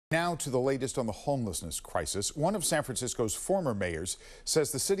Now to the latest on the homelessness crisis. One of San Francisco's former mayors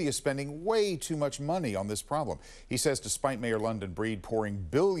says the city is spending way too much money on this problem. He says despite Mayor London Breed pouring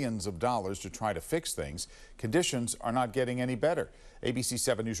billions of dollars to try to fix things, conditions are not getting any better. ABC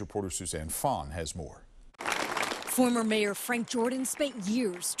 7 News reporter Suzanne Fawn has more. Former Mayor Frank Jordan spent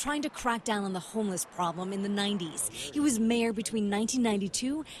years trying to crack down on the homeless problem in the 90s. He was mayor between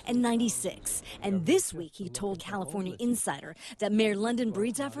 1992 and 96. And this week he told California Insider that Mayor London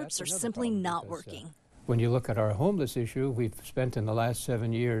Breed's efforts are simply not working. When you look at our homeless issue, we've spent in the last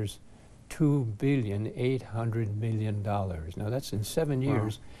 7 years $2.8 billion. Now that's in 7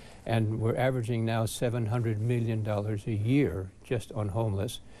 years. And we're averaging now $700 million a year just on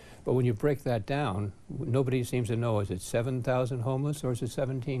homeless. But when you break that down, nobody seems to know, is it 7,000 homeless or is it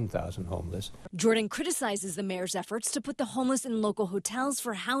 17,000 homeless? Jordan criticizes the mayor's efforts to put the homeless in local hotels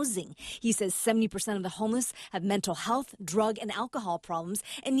for housing. He says 70% of the homeless have mental health, drug, and alcohol problems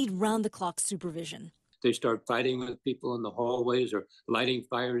and need round-the-clock supervision. They start fighting with people in the hallways or lighting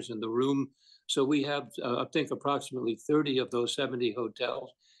fires in the room. So we have, I think, approximately 30 of those 70 hotels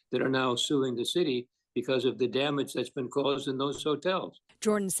that are now suing the city because of the damage that's been caused in those hotels.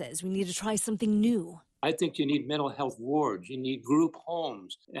 Jordan says we need to try something new. I think you need mental health wards, you need group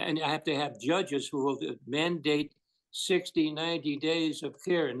homes, and you have to have judges who will mandate 60, 90 days of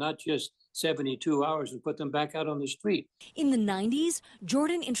care and not just 72 hours and put them back out on the street. In the 90s,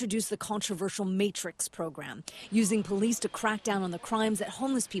 Jordan introduced the controversial Matrix program, using police to crack down on the crimes that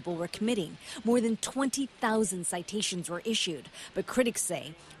homeless people were committing. More than 20,000 citations were issued, but critics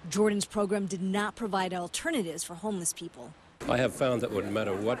say Jordan's program did not provide alternatives for homeless people. I have found that no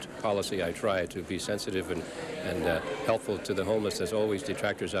matter what policy I try to be sensitive and helpful to the homeless, there's always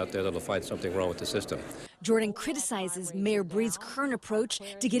detractors out there that will find something wrong with the system. Jordan criticizes Mayor Breed's current approach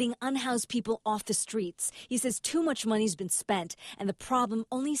to getting unhoused people off the streets. He says too much money's been spent and the problem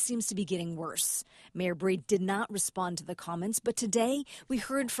only seems to be getting worse. Mayor Breed did not respond to the comments, but today we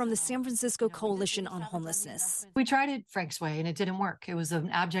heard from the San Francisco Coalition on Homelessness. We tried it Frank's way and it didn't work. It was an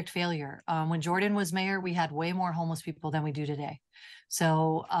abject failure. When Jordan was mayor, we had way more homeless people than we do today.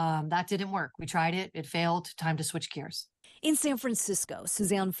 So that didn't work. We tried it. It failed. Time to switch gears. In San Francisco,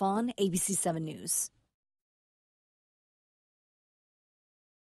 Suzanne Fawn, ABC 7 News.